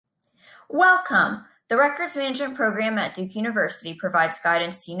Welcome! The Records Management Program at Duke University provides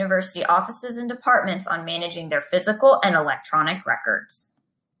guidance to university offices and departments on managing their physical and electronic records.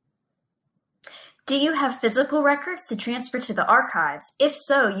 Do you have physical records to transfer to the archives? If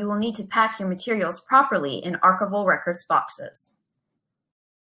so, you will need to pack your materials properly in archival records boxes.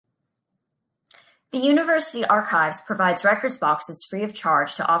 The University Archives provides records boxes free of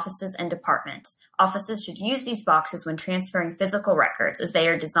charge to offices and departments. Offices should use these boxes when transferring physical records, as they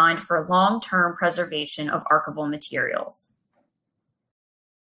are designed for long-term preservation of archival materials.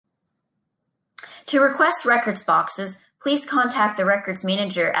 To request records boxes, please contact the records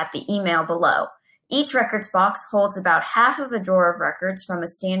manager at the email below. Each records box holds about half of a drawer of records from a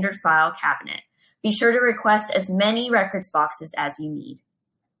standard file cabinet. Be sure to request as many records boxes as you need.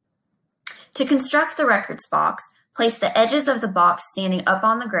 To construct the records box, place the edges of the box standing up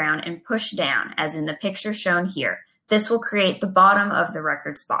on the ground and push down, as in the picture shown here. This will create the bottom of the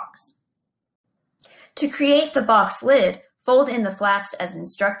records box. To create the box lid, fold in the flaps as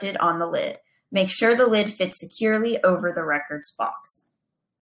instructed on the lid. Make sure the lid fits securely over the records box.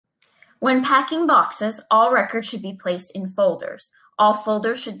 When packing boxes, all records should be placed in folders. All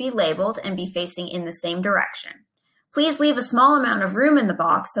folders should be labeled and be facing in the same direction. Please leave a small amount of room in the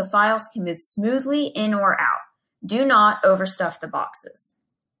box so files can move smoothly in or out. Do not overstuff the boxes.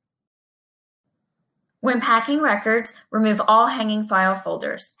 When packing records, remove all hanging file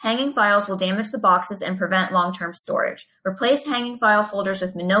folders. Hanging files will damage the boxes and prevent long-term storage. Replace hanging file folders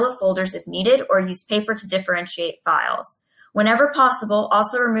with manila folders if needed, or use paper to differentiate files. Whenever possible,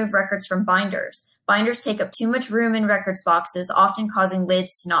 also remove records from binders. Binders take up too much room in records boxes, often causing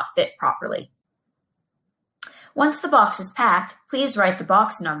lids to not fit properly. Once the box is packed, please write the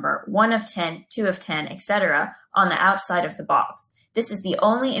box number, 1 of 10, 2 of 10, etc., on the outside of the box. This is the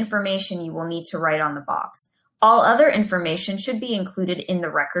only information you will need to write on the box. All other information should be included in the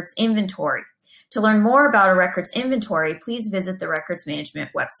records inventory. To learn more about a records inventory, please visit the Records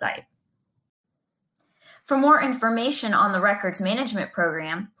Management website. For more information on the Records Management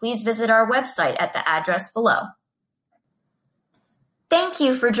Program, please visit our website at the address below. Thank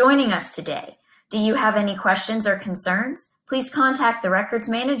you for joining us today. Do you have any questions or concerns? Please contact the records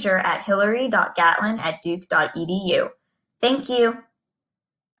manager at hillary.gatlin@duke.edu. Thank you.